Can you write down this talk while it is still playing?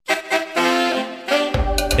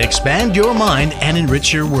Expand your mind and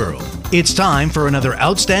enrich your world. It's time for another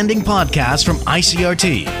outstanding podcast from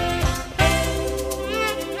I.C.R.T.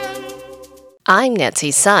 I'm Nancy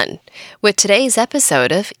Sun with today's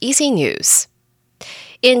episode of Easy News.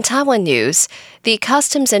 In Taiwan news, the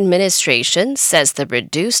Customs Administration says the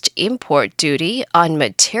reduced import duty on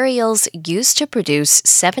materials used to produce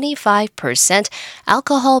 75%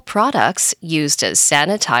 alcohol products used as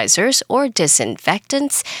sanitizers or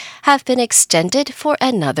disinfectants have been extended for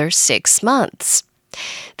another 6 months.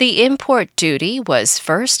 The import duty was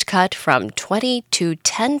first cut from 20 to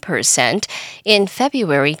 10% in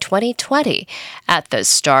February 2020 at the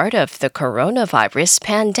start of the coronavirus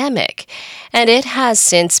pandemic, and it has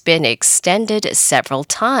since been extended several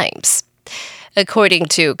times. According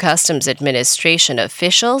to Customs Administration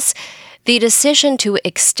officials, the decision to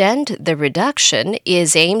extend the reduction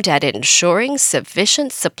is aimed at ensuring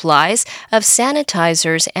sufficient supplies of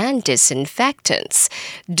sanitizers and disinfectants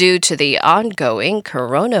due to the ongoing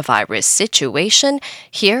coronavirus situation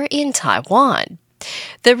here in Taiwan.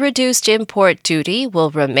 The reduced import duty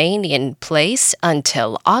will remain in place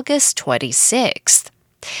until August 26th.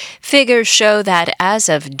 Figures show that as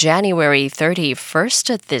of January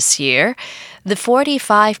 31st of this year, the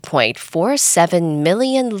 45.47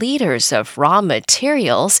 million liters of raw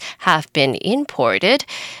materials have been imported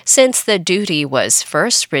since the duty was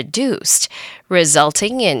first reduced,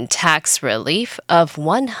 resulting in tax relief of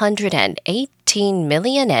 118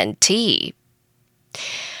 million NT.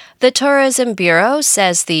 The Tourism Bureau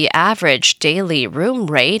says the average daily room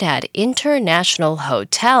rate at international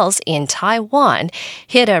hotels in Taiwan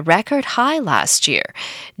hit a record high last year,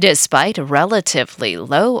 despite relatively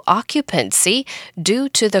low occupancy due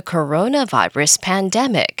to the coronavirus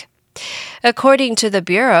pandemic. According to the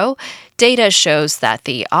Bureau, data shows that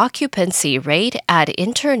the occupancy rate at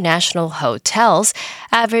international hotels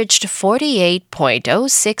averaged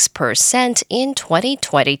 48.06% in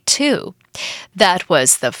 2022. That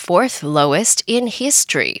was the fourth lowest in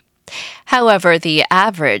history. However, the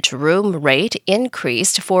average room rate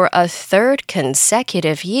increased for a third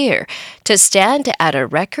consecutive year to stand at a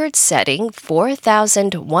record-setting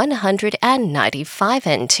 4,195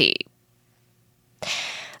 NT.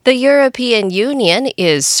 The European Union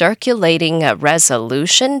is circulating a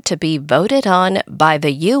resolution to be voted on by the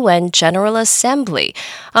UN General Assembly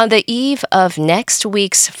on the eve of next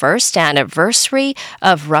week's first anniversary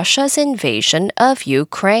of Russia's invasion of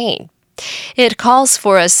Ukraine. It calls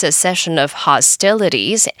for a cessation of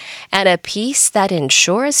hostilities and a peace that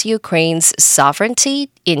ensures Ukraine's sovereignty,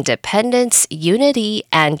 independence, unity,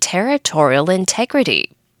 and territorial integrity.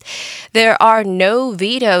 There are no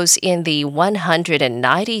vetoes in the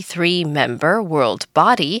 193-member world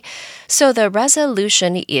body, so the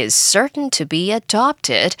resolution is certain to be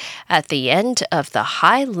adopted at the end of the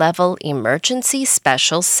high-level emergency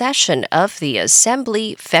special session of the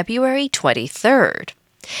Assembly February 23rd.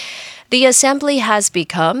 The Assembly has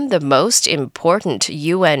become the most important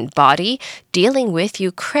UN body dealing with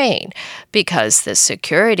Ukraine because the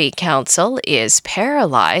Security Council is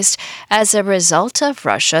paralyzed as a result of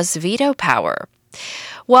Russia's veto power.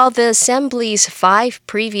 While the Assembly's 5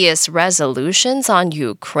 previous resolutions on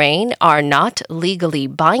Ukraine are not legally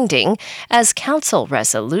binding, as Council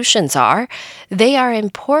resolutions are, they are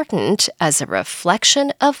important as a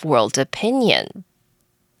reflection of world opinion.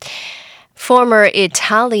 Former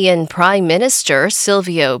Italian Prime Minister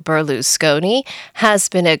Silvio Berlusconi has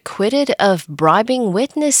been acquitted of bribing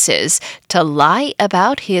witnesses to lie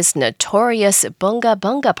about his notorious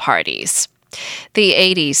Bunga-Bunga parties. The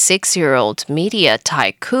 86-year-old media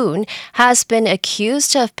tycoon has been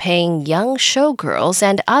accused of paying young showgirls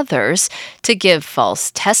and others to give false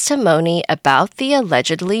testimony about the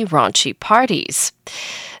allegedly raunchy parties.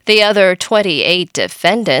 The other 28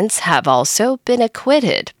 defendants have also been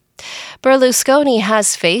acquitted. Berlusconi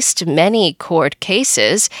has faced many court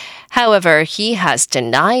cases. However, he has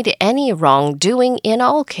denied any wrongdoing in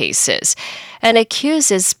all cases and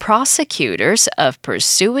accuses prosecutors of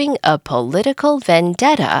pursuing a political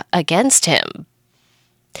vendetta against him.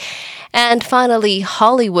 And finally,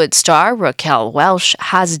 Hollywood star Raquel Welch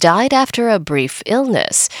has died after a brief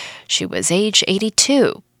illness. She was age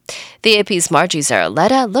 82. The AP's Margie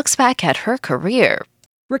Szaroleta looks back at her career.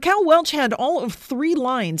 Raquel Welch had all of 3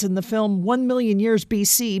 lines in the film 1 Million Years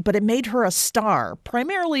BC, but it made her a star,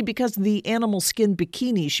 primarily because of the animal skin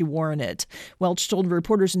bikini she wore in it. Welch told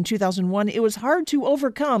reporters in 2001 it was hard to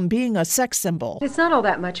overcome being a sex symbol. It's not all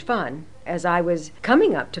that much fun. As I was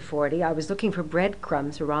coming up to 40, I was looking for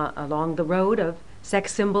breadcrumbs along the road of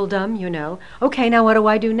sex symboldom, you know. Okay, now what do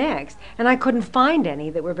I do next? And I couldn't find any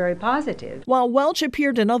that were very positive. While Welch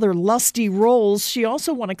appeared in other lusty roles, she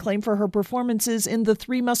also won acclaim for her performances in The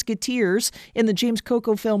Three Musketeers, in the James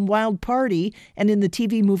Coco film Wild Party, and in the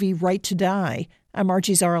TV movie Right to Die. I'm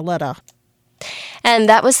Margie Szaroleta. And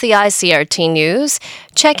that was the I.C.R.T. news.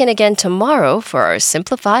 Check in again tomorrow for our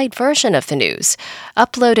simplified version of the news,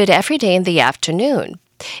 uploaded every day in the afternoon.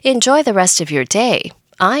 Enjoy the rest of your day.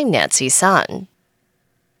 I'm Nancy Sun.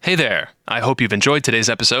 Hey there. I hope you've enjoyed today's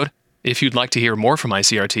episode. If you'd like to hear more from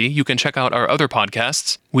I.C.R.T., you can check out our other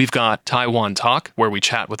podcasts. We've got Taiwan Talk, where we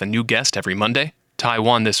chat with a new guest every Monday,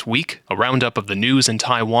 Taiwan This Week, a roundup of the news in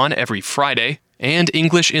Taiwan every Friday, and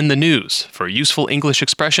English in the News, for useful English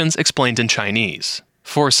expressions explained in Chinese.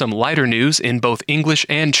 For some lighter news in both English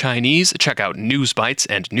and Chinese, check out News Bites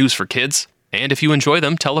and News for Kids. And if you enjoy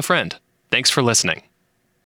them, tell a friend. Thanks for listening.